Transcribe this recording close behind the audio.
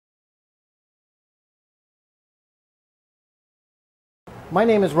My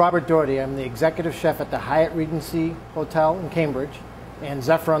name is Robert Doherty. I'm the executive chef at the Hyatt Regency Hotel in Cambridge and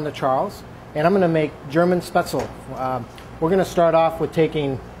Zephyr on the Charles. And I'm going to make German Spaetzle. We're going to start off with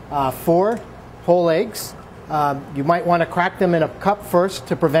taking 4 whole eggs. You might want to crack them in a cup first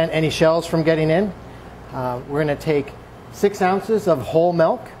to prevent any shells from getting in. We're going to take 6 ounces of whole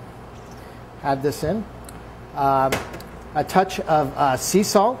milk. Add this in. A touch of sea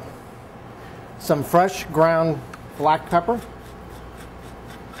salt. Some fresh ground black pepper.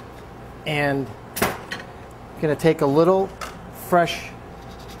 And I'm going to take a little fresh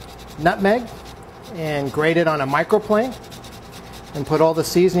nutmeg and grate it on a microplane and put all the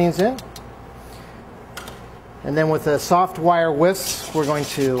seasonings in. And then with a soft wire whisk, we're going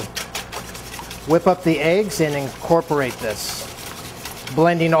to whip up the eggs and incorporate this,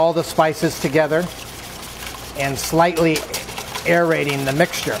 blending all the spices together and slightly aerating the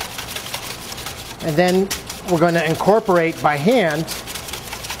mixture. And then we're going to incorporate by hand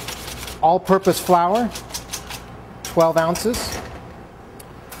all-purpose flour, 12 ounces.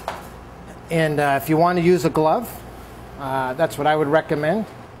 And if you want to use a glove, that's what I would recommend.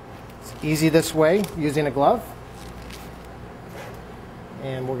 It's easy this way, using a glove.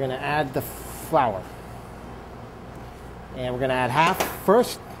 And we're going to add the flour. And we're going to add half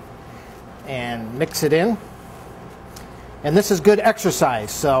first and mix it in. And this is good exercise,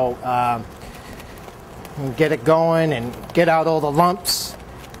 so get it going and get out all the lumps.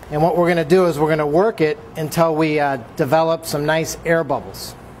 And what we're going to do is we're going to work it until we develop some nice air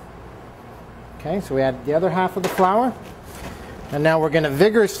bubbles. Okay, so we add the other half of the flour. And now we're going to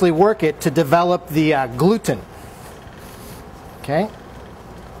vigorously work it to develop the gluten. Okay.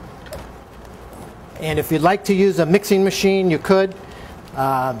 And if you'd like to use a mixing machine, you could.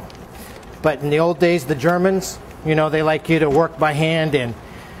 But in the old days, the Germans, you know, they like you to work by hand and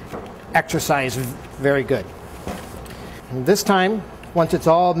exercise very good. And this time, once it's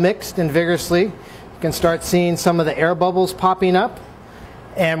all mixed and vigorously, you can start seeing some of the air bubbles popping up.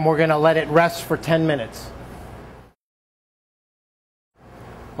 And we're going to let it rest for 10 minutes.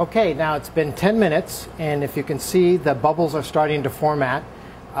 Okay, now it's been 10 minutes, and if you can see, the bubbles are starting to format.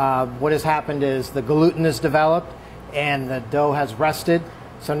 What has happened is the gluten is developed and the dough has rested.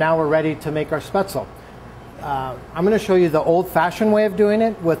 So now we're ready to make our Spaetzle. I'm going to show you the old-fashioned way of doing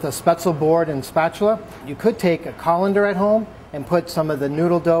it with a Spaetzle board and spatula. You could take a colander at home and put some of the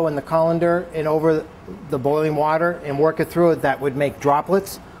noodle dough in the colander and over the boiling water and work it through it. That would make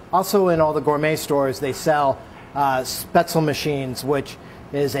droplets. Also, in all the gourmet stores, they sell Spaetzle machines, which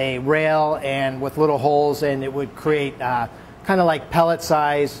is a rail and with little holes, and it would create kind of like pellet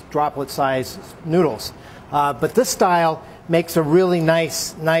size, droplet size noodles. But this style makes a really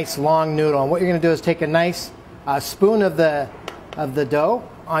nice long noodle. And what you're going to do is take a nice spoon of the dough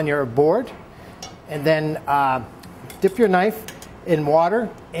on your board, and then dip your knife in water.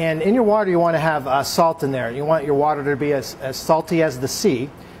 And in your water, you want to have salt in there. You want your water to be as salty as the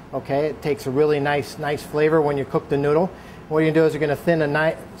sea. Okay, it takes a really nice flavor when you cook the noodle. What you're going to do is you're going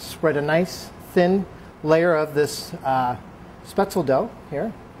to spread a nice thin layer of this Spaetzle dough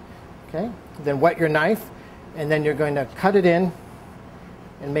here. Okay, then wet your knife, and then you're going to cut it in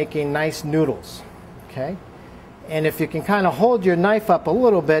and making nice noodles. Okay, and if you can kind of hold your knife up a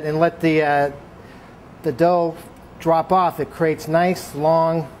little bit and let the dough drop off, it creates nice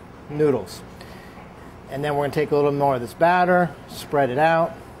long noodles. And then we're going to take a little more of this batter, spread it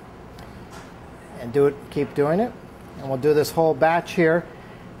out, and keep doing it. And we'll do this whole batch here.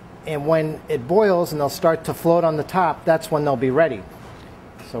 And when it boils and they'll start to float on the top, that's when they'll be ready.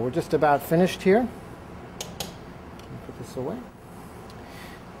 So we're just about finished here. Put this away.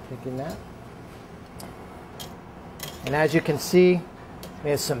 Taking that. And as you can see, we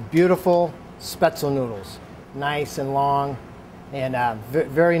have some beautiful Spaetzle noodles. Nice and long and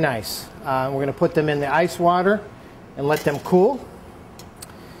very nice. We're going to put them in the ice water and let them cool.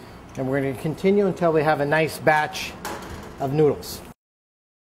 And we're going to continue until we have a nice batch of noodles.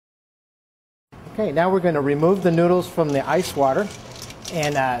 Okay, now we're going to remove the noodles from the ice water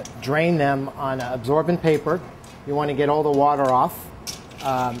and drain them on absorbent paper. You want to get all the water off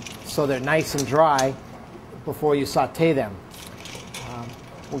so they're nice and dry before you saute them.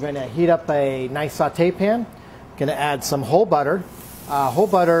 We're going to heat up a nice saute pan. Going to add some whole butter. Whole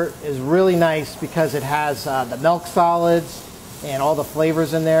butter is really nice because it has the milk solids and all the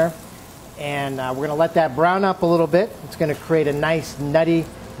flavors in there. And we're going to let that brown up a little bit. It's going to create a nice nutty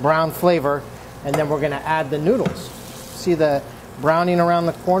brown flavor. And then we're going to add the noodles. See the browning around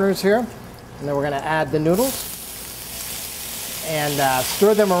the corners here? And then we're going to add the noodles and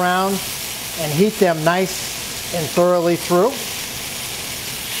stir them around and heat them nice and thoroughly through.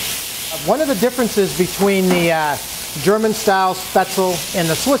 One of the differences between the German-style Spaetzle and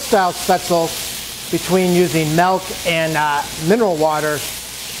the Swiss-style Spaetzle between using milk and mineral water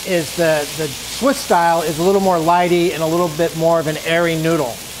is the Swiss style is a little more lighty and a little bit more of an airy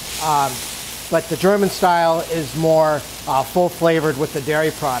noodle. But the German style is more full flavored with the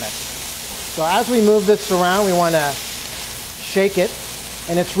dairy product. So as we move this around, we want to shake it.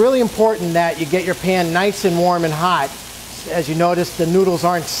 And it's really important that you get your pan nice and warm and hot. As you notice, the noodles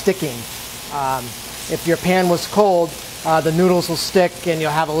aren't sticking. If your pan was cold, the noodles will stick and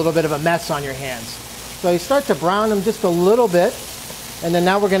you'll have a little bit of a mess on your hands. So you start to brown them just a little bit. And then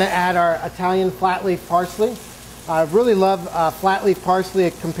now we're going to add our Italian flat leaf parsley. I really love flat leaf parsley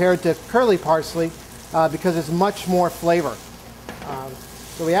compared to curly parsley because it's much more flavor.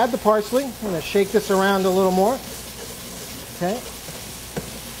 So we add the parsley. I'm going to shake this around a little more. Okay.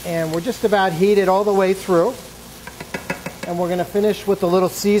 And we're just about heated all the way through. And we're going to finish with a little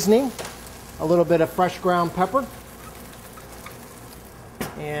seasoning, a little bit of fresh ground pepper,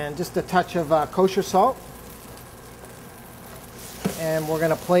 and just a touch of kosher salt. And we're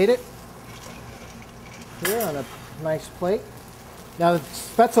going to plate it here on a nice plate. Now, the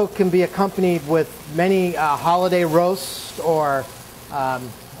Spaetzle can be accompanied with many holiday roasts or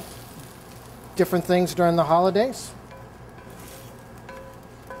different things during the holidays.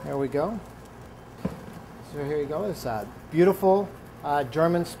 There we go. So here you go. It's a beautiful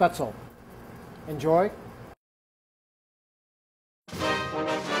German Spaetzle. Enjoy.